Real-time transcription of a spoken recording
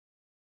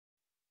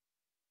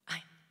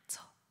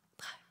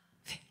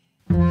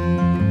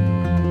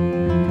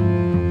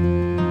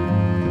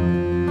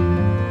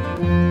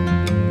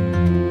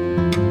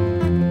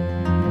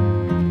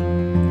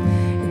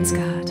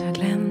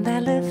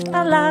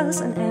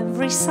hills, and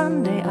every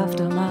Sunday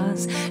after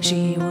Mass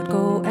she would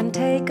go and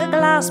take a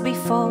glass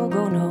before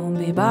going home,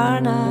 By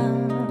Beárna.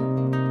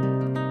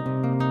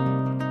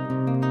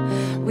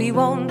 We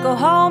won't go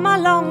home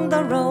along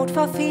the road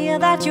for fear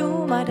that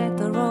you might hit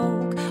the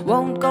rogue.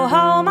 Won't go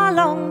home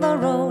along the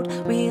road,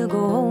 we'll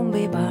go home,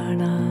 By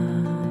Beárna.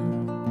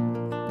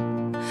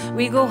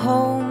 We go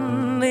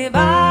home, By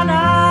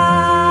Beárna.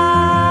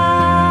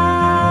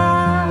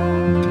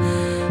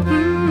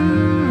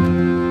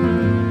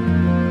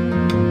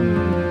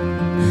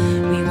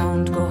 We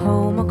won't go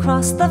home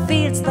across the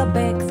fields, the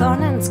big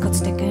thorn ends could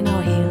stick in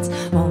our heels.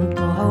 Won't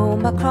go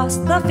home across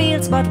the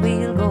fields, but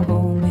we'll go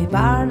home, By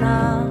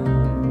Beárna.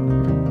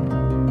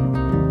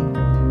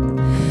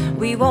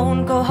 We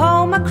won't go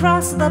home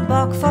across the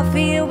buck for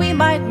fear we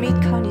might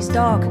meet Connie's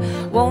dog.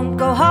 Won't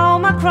go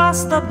home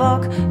across the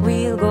buck,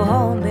 we'll go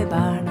home, By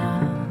Beárna.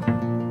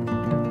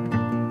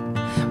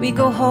 We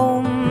go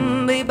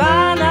home, By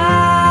Beárna.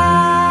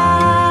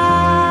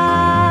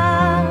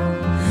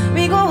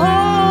 We go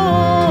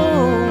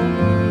home,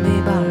 By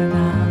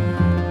Beárna.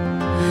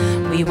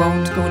 We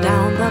won't go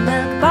down the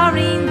milk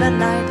barreen, the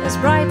night is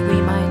bright, we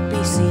might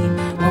be seen.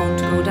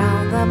 Won't go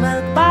down the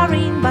milk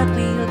barreen, but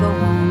we'll go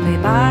home, By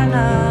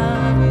Beárna.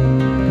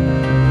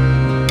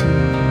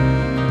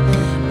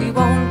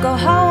 Go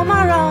home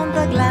around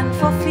the glen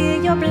for fear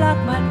your blood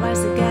might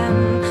rise again.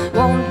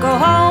 Won't go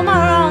home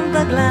around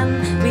the glen,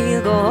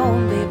 we'll go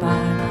home, By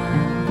Beárna.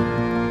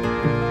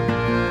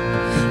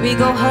 We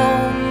go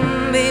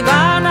home, By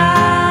Beárna.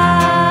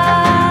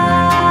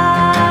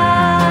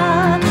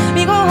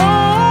 We go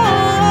home,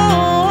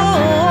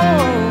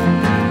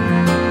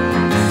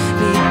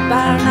 By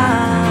Beárna.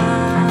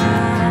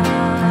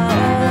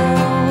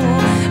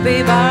 Oh, By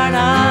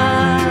Beárna.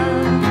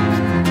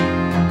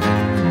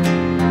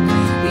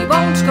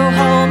 Won't go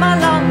home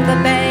along the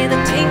bay, the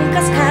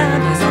tinker's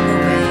camp is on the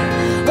way.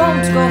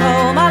 Won't go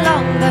home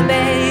along the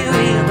bay,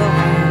 we'll go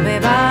home, By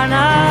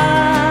Beárna.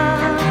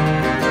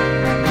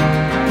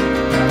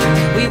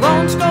 We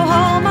won't go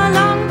home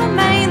along the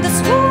main, the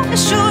swoop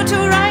is sure to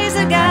rise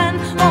again.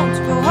 Won't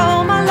go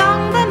home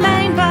along the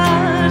main,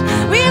 but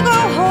we'll go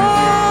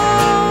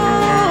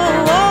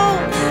home,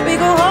 we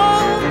go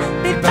home,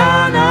 By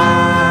Beárna.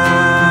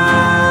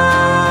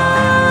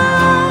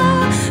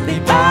 By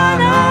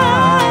Beárna.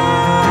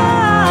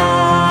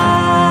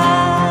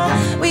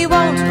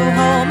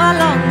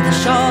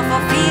 Shore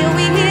for fear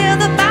we hear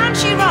the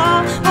banshee roar.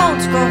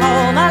 Won't go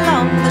home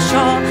along the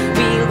shore,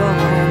 we'll go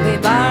home, By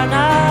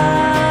Beárna.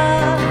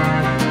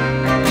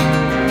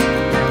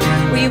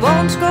 We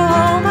won't go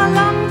home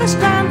along the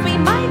strand, we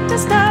might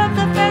disturb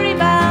the ferry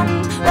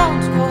band.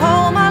 Won't go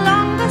home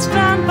along the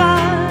strand,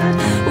 but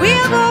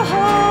we'll go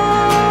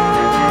home,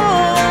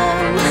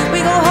 we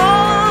go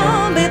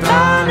home, By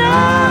Beárna.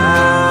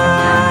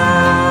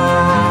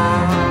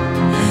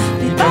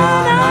 By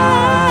Beárna.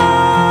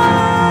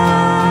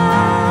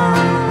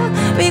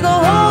 We go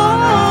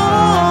home,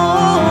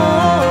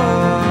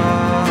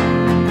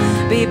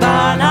 By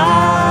Beárna.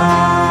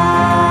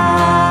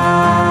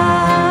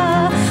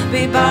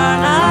 By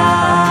Beárna.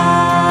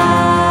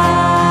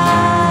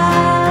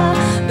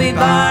 By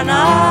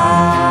Beárna.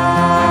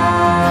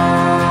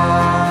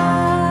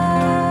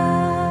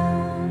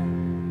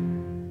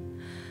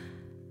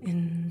 In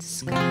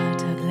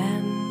Scarta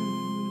Glen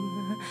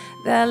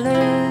there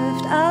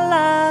lived a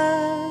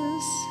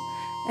lass,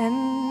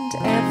 and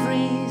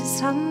every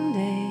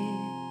Sunday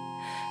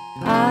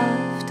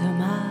after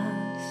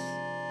Mass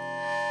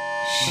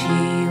she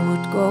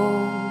would go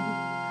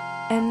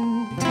and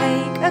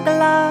take a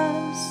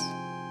glass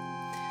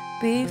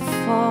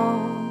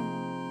before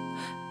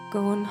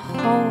going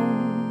home,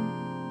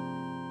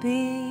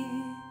 By